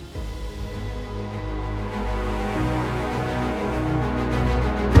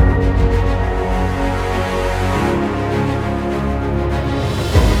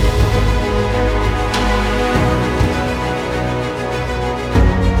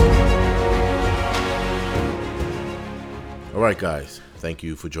All right, guys, thank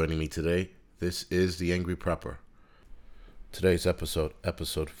you for joining me today. This is The Angry Prepper. Today's episode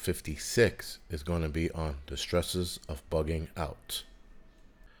 56, is going to be on the stresses of bugging out.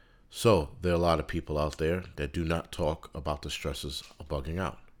 So, there are a lot of people out there that do not talk about the stresses of bugging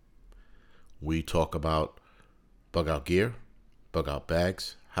out. We talk about bug out gear, bug out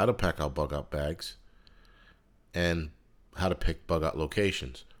bags, how to pack out bug out bags, and how to pick bug out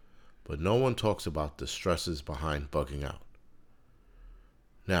locations. But no one talks about the stresses behind bugging out.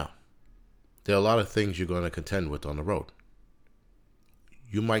 Now, there are a lot of things you're going to contend with on the road.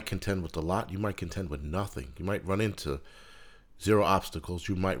 You might contend with a lot. You might contend with nothing. You might run into 0 obstacles.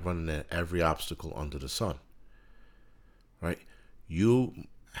 You might run into every obstacle under the sun. Right? You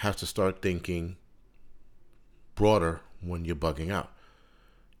have to start thinking broader when you're bugging out.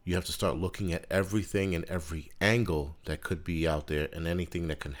 You have to start looking at everything and every angle that could be out there, and anything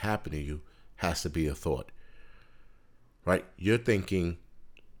that can happen to you has to be a thought. Right? You're thinking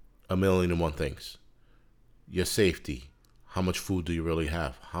a million and one things. Your safety. How much food do you really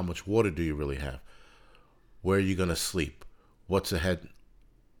have? How much water do you really have? Where are you going to sleep? What's ahead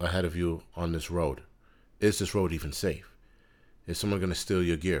of you on this road? Is this road even safe? Is someone going to steal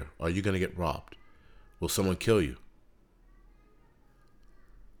your gear? Are you going to get robbed? Will someone kill you?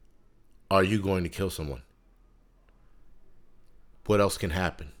 Are you going to kill someone? What else can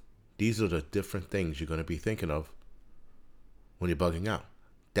happen? These are the different things you're going to be thinking of when you're bugging out.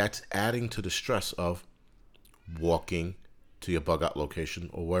 That's adding to the stress of walking to your bug out location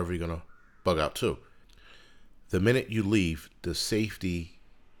or wherever you're going to bug out to. The minute you leave the safety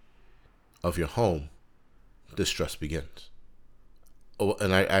of your home, the stress begins. Oh,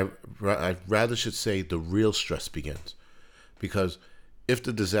 and I rather should say the real stress begins. Because if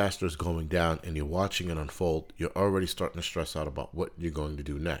the disaster is going down and you're watching it unfold, you're already starting to stress out about what you're going to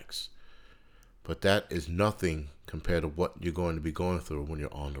do next. But that is nothing compared to what you're going to be going through when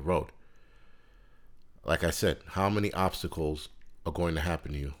you're on the road. Like I said, how many obstacles are going to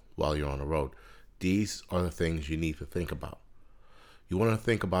happen to you while you're on the road? These are the things you need to think about. You want to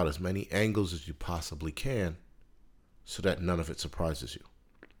think about as many angles as you possibly can so that none of it surprises you.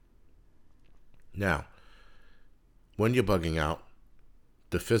 Now, when you're bugging out,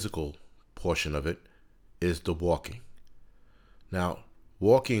 the physical portion of it is the walking. Now,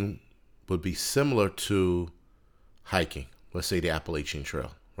 walking would be similar to hiking. Let's say the Appalachian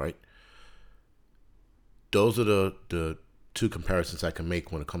Trail, right? Those are the two comparisons I can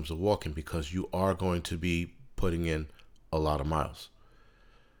make when it comes to walking, because you are going to be putting in a lot of miles.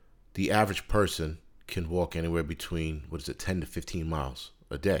 The average person can walk anywhere between, 10 to 15 miles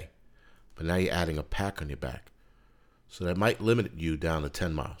a day. But now you're adding a pack on your back. So that might limit you down to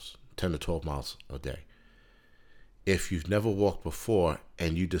 10 to 12 miles a day. If you've never walked before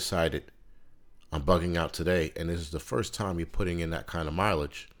and you decided, I'm bugging out today, and this is the first time you're putting in that kind of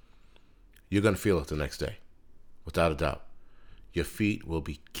mileage, you're going to feel it the next day, without a doubt. Your feet will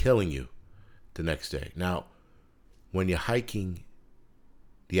be killing you the next day. Now, when you're hiking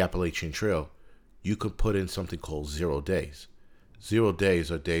the Appalachian Trail, you could put in something called 0 days. 0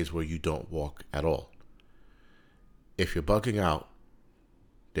 days are days where you don't walk at all. If you're bugging out,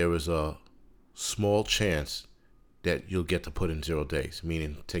 there is a small chance that you'll get to put in 0 days,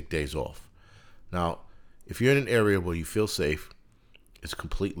 meaning take days off. Now, if you're in an area where you feel safe, it's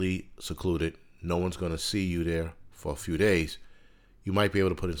completely secluded, no one's going to see you there for a few days, you might be able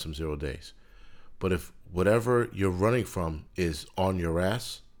to put in some 0 days. But if whatever you're running from is on your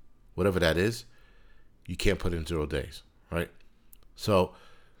ass, whatever that is, you can't put in 0 days, right? So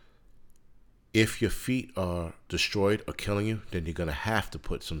if your feet are destroyed or killing you, then you're going to have to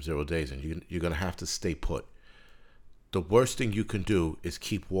put some 0 days in. You're going to have to stay put. The worst thing you can do is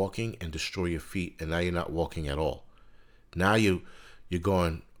keep walking and destroy your feet, and now you're not walking at all. Now you're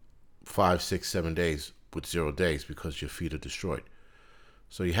going 5, 6, 7 days with 0 days because your feet are destroyed.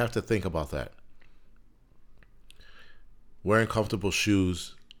 So you have to think about that. Wearing comfortable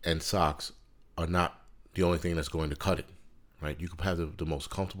shoes and socks are not the only thing that's going to cut it, right? You could have the most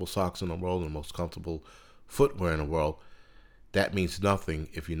comfortable socks in the world and the most comfortable footwear in the world. That means nothing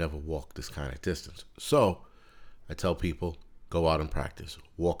if you never walk this kind of distance. So I tell people, go out and practice.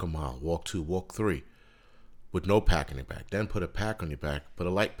 Walk a mile, walk 2, walk 3 with no pack in your back. Then put a pack on your back, put a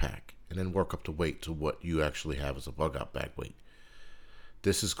light pack, and then work up the weight to what you actually have as a bug out bag weight.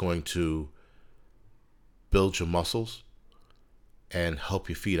 This is going to build your muscles and help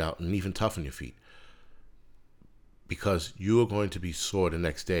your feet out and even toughen your feet. Because you are going to be sore the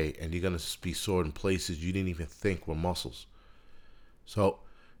next day, and you're going to be sore in places you didn't even think were muscles. So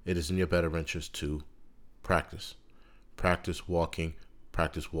it is in your better interest to practice. Practice walking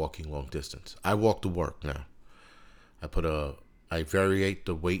long distance. I walk to work now. I variate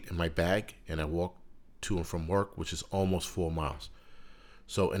the weight in my bag, and I walk to and from work, which is almost 4 miles.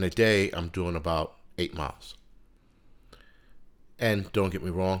 So in a day, I'm doing about 8 miles. And don't get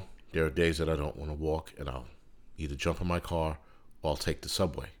me wrong, there are days that I don't want to walk, and I'll either jump in my car or I'll take the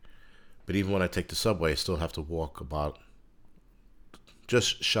subway. But even when I take the subway, I still have to walk about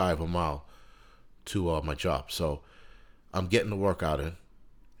just shy of a mile to my job. So I'm getting the workout in,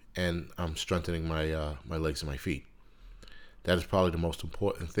 and I'm strengthening my legs and my feet. That is probably the most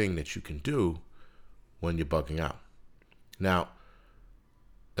important thing that you can do when you're bugging out. Now,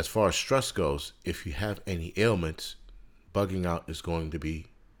 as far as stress goes, if you have any ailments, bugging out is going to be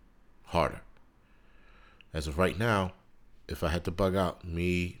harder. As of right now, if I had to bug out,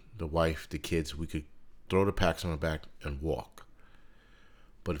 me, the wife, the kids, we could throw the packs on our back and walk.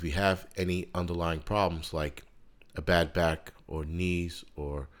 But if you have any underlying problems like a bad back or knees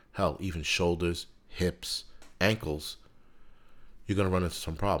or hell, even shoulders, hips, ankles, you're going to run into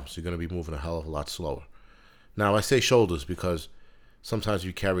some problems. You're going to be moving a hell of a lot slower. Now, I say shoulders because sometimes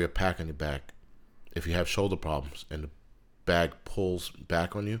you carry a pack on your back. If you have shoulder problems and the bag pulls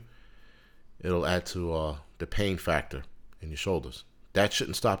back on you, it'll add to the pain factor in your shoulders. That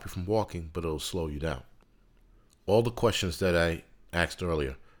shouldn't stop you from walking, but it'll slow you down. All the questions that I asked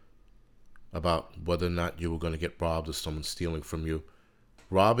earlier about whether or not you were going to get robbed or someone stealing from you.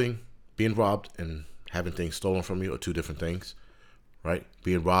 Being robbed and having things stolen from you are two different things, right?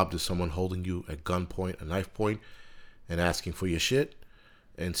 Being robbed is someone holding you at gunpoint, a knife point, and asking for your shit.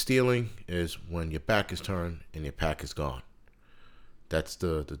 And stealing is when your back is turned and your pack is gone. That's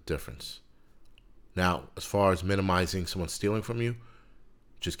the difference. Now, as far as minimizing someone stealing from you,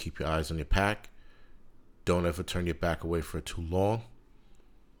 just keep your eyes on your pack. Don't ever turn your back away for too long.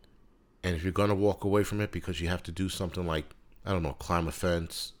 And if you're going to walk away from it because you have to do something like, I don't know, climb a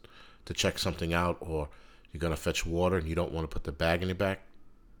fence to check something out, or you're going to fetch water and you don't want to put the bag in your back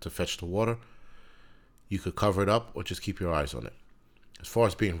to fetch the water, you could cover it up or just keep your eyes on it. As far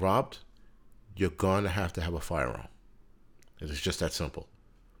as being robbed, you're going to have a firearm. It's just that simple.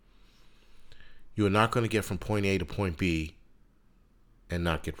 You are not going to get from point A to point B and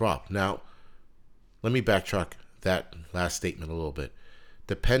not get robbed. Now, let me backtrack that last statement a little bit.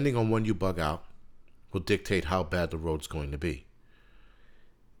 Depending on when you bug out will dictate how bad the road's going to be.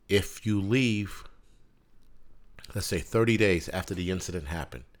 If you leave, let's say 30 days after the incident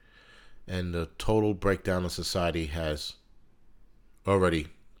happened, and the total breakdown of society has already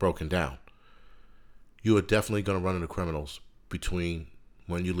broken down, you are definitely going to run into criminals between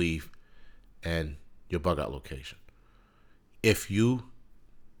when you leave and your bug out location. If you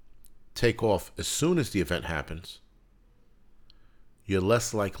take off as soon as the event happens, you're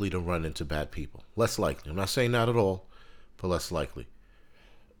less likely to run into bad people. Less likely. I'm not saying not at all, but less likely.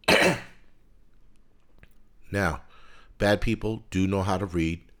 Now, bad people do know how to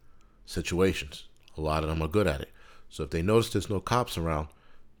read situations. A lot of them are good at it. So if they notice there's no cops around,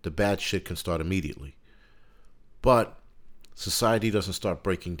 the bad shit can start immediately. But society doesn't start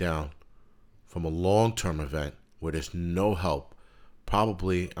breaking down from a long-term event where there's no help.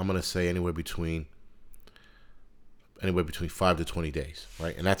 Probably, I'm going to say anywhere between 5 to 20 days,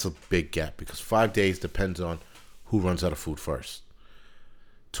 right? And that's a big gap because 5 days depends on who runs out of food first.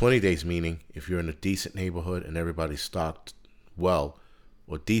 20 days meaning if you're in a decent neighborhood and everybody's stocked well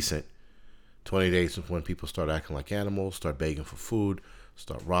or decent, 20 days is when people start acting like animals, start begging for food,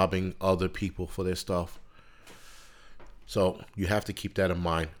 start robbing other people for their stuff. So you have to keep that in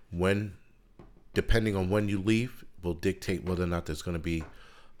mind. Depending on when you leave, will dictate whether or not there's going to be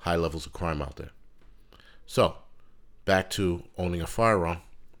high levels of crime out there. So, back to owning a firearm,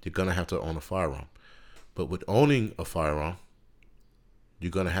 you're going to have to own a firearm. But with owning a firearm,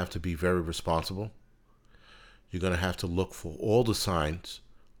 you're going to have to be very responsible. You're going to have to look for all the signs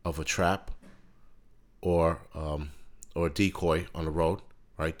of a trap or a decoy on the road,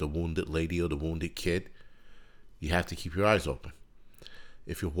 right? The wounded lady or the wounded kid. You have to keep your eyes open.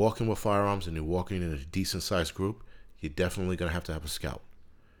 If you're walking with firearms and you're walking in a decent-sized group, you're definitely going to have a scout,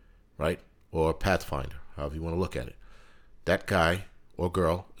 right? Or a pathfinder, however you want to look at it. That guy or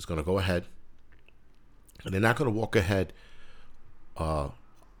girl is going to go ahead, and they're not going to walk ahead on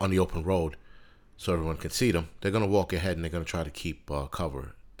the open road so everyone can see them. They're going to walk ahead and they're going to try to keep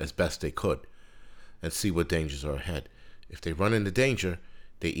cover as best they could and see what dangers are ahead. If they run into danger,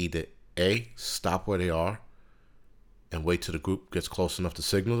 they either A, stop where they are and wait till the group gets close enough to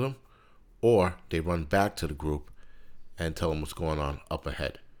signal them, or they run back to the group and tell them what's going on up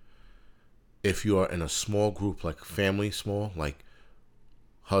ahead. If you are in a small group, like family small, like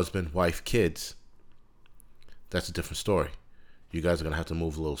husband, wife, kids, that's a different story. You guys are going to have to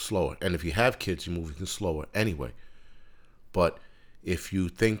move a little slower. And if you have kids, you're moving slower anyway. But if you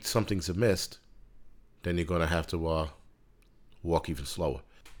think something's amiss, then you're going to have to walk even slower.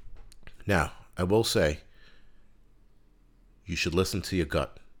 Now, I will say, you should listen to your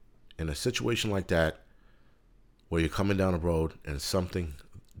gut. In a situation like that, where you're coming down a road and something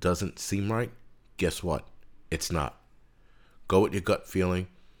doesn't seem right, guess what? It's not. Go with your gut feeling.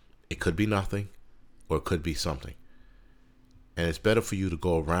 It could be nothing, or it could be something. And it's better for you to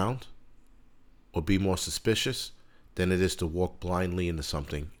go around or be more suspicious than it is to walk blindly into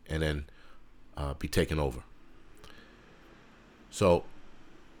something and then be taken over. So,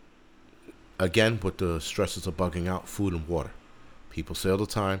 again, with the stresses of bugging out, food and water. People say all the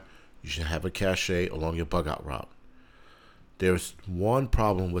time, you should have a cache along your bug out route. There's one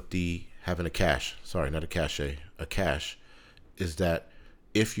problem with having a cache, is that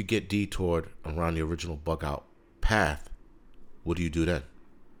if you get detoured around the original bug out path, what do you do then?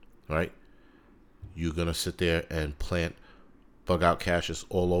 Right? You're going to sit there and plant bug out caches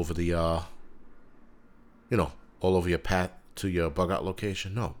all over all over your path to your bug out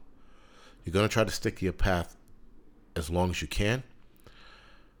location? No. You're going to try to stick to your path as long as you can.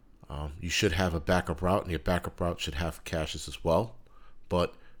 You should have a backup route, and your backup route should have caches as well.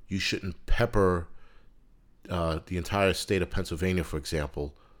 But you shouldn't pepper the entire state of Pennsylvania, for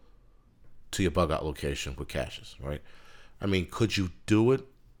example, to your bug out location with caches, right? I mean, could you do it?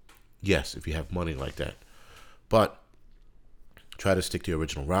 Yes, if you have money like that. But try to stick to your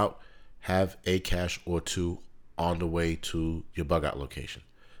original route. Have a cache or two on the way to your bug out location.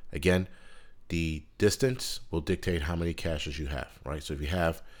 Again, the distance will dictate how many caches you have, right? So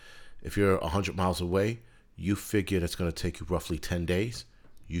if you're 100 miles away, you figure that's going to take you roughly 10 days.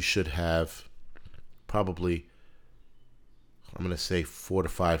 You should have probably, I'm going to say 4 to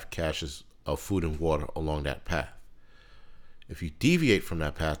 5 caches of food and water along that path. If you deviate from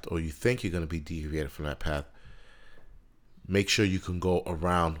that path, or you think you're going to be deviated from that path, make sure you can go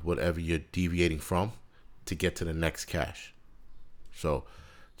around whatever you're deviating from to get to the next cache. So,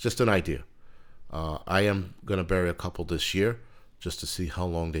 just an idea. I am going to bury a couple this year just to see how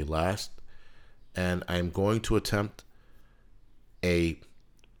long they last. And I'm going to attempt real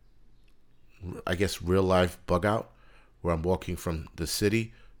life bug out where I'm walking from the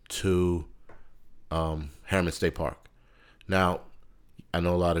city to Harriman State Park. Now, I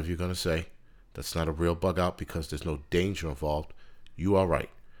know a lot of you are going to say that's not a real bug out because there's no danger involved. You are right.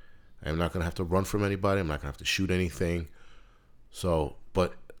 I'm not going to have to run from anybody. I'm not going to have to shoot anything. So,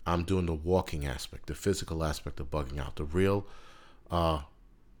 but I'm doing the walking aspect, the physical aspect of bugging out, the real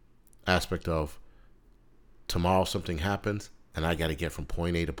aspect of tomorrow something happens and I got to get from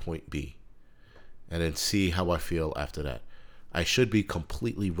point A to point B and then see how I feel after that. I should be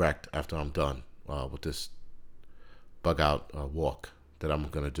completely wrecked after I'm done with this bug out walk that I'm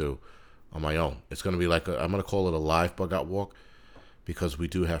going to do on my own. It's going to be I'm going to call it a live bug out walk because we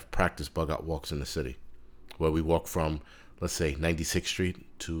do have practice bug out walks in the city where we walk from, let's say, 96th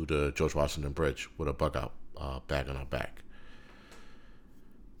Street to the George Washington Bridge with a bug out bag on our back.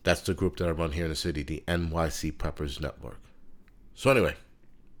 That's the group that I run here in the city, the NYC Preppers Network. So anyway,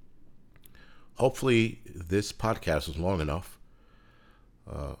 hopefully this podcast is long enough.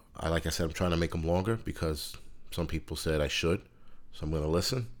 Like I said, I'm trying to make them longer because some people said I should. So I'm going to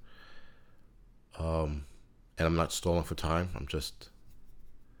listen. And I'm not stalling for time. I'm just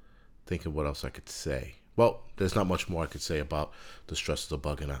thinking what else I could say. Well, there's not much more I could say about the stresses of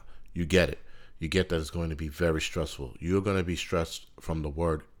bugging out. You get it. You get that it's going to be very stressful. You're going to be stressed from the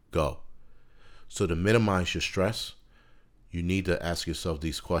word go. So to minimize your stress, you need to ask yourself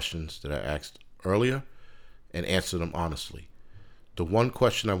these questions that I asked earlier and answer them honestly. The one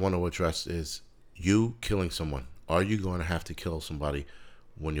question I want to address is you killing someone. Are you going to have to kill somebody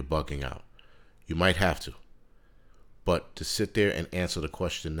when you're bugging out? You might have to. But to sit there and answer the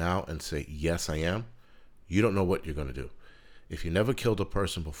question now and say, yes, I am, you don't know what you're going to do. If you never killed a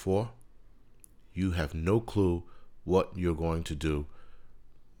person before, you have no clue what you're going to do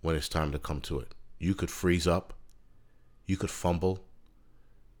when it's time to come to it. You could freeze up. You could fumble,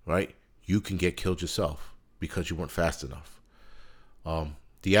 right? You can get killed yourself because you weren't fast enough.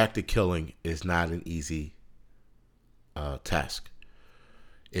 The act of killing is not an easy task.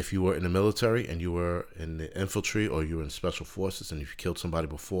 If you were in the military and you were in the infantry or you were in special forces and if you killed somebody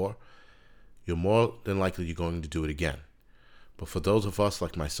before, you're more than likely you're going to do it again. But for those of us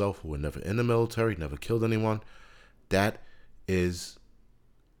like myself who were never in the military, never killed anyone, that is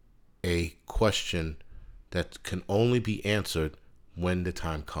a question that can only be answered when the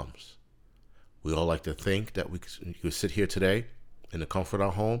time comes. We all like to think that we could sit here today in the comfort of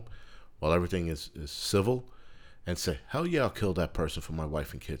our home while everything is civil and say, hell yeah, I'll kill that person for my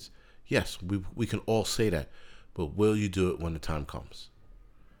wife and kids. Yes, we can all say that. but will you do it when the time comes?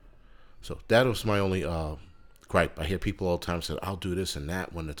 So that was my only gripe. I hear people all the time say, I'll do this and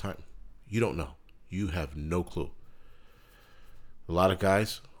that when the time. You don't know. You have no clue. A lot of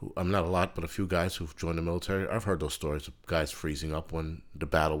guys, not a lot, but a few guys who've joined the military, I've heard those stories of guys freezing up when the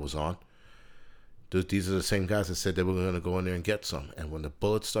battle was on. These are the same guys that said they were going to go in there and get some. And when the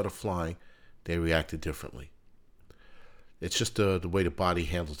bullets started flying, they reacted differently. It's just the way the body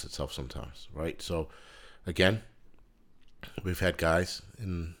handles itself sometimes, right? So, again, we've had guys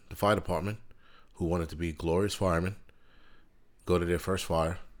in the fire department who wanted to be glorious firemen, go to their first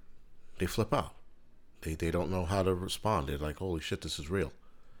fire, they flip out. They don't know how to respond. They're like, holy shit, this is real.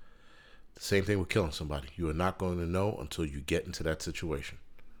 The same thing with killing somebody. You are not going to know until you get into that situation.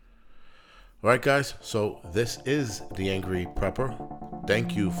 All right, guys, so this is The Angry Prepper.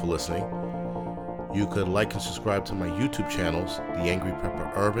 Thank you for listening. You could like and subscribe to my YouTube channels, The Angry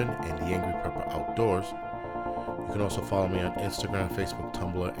Prepper Urban and The Angry Prepper Outdoors. You can also follow me on Instagram, Facebook,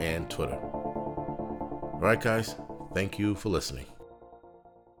 Tumblr, and Twitter. All right, guys, thank you for listening.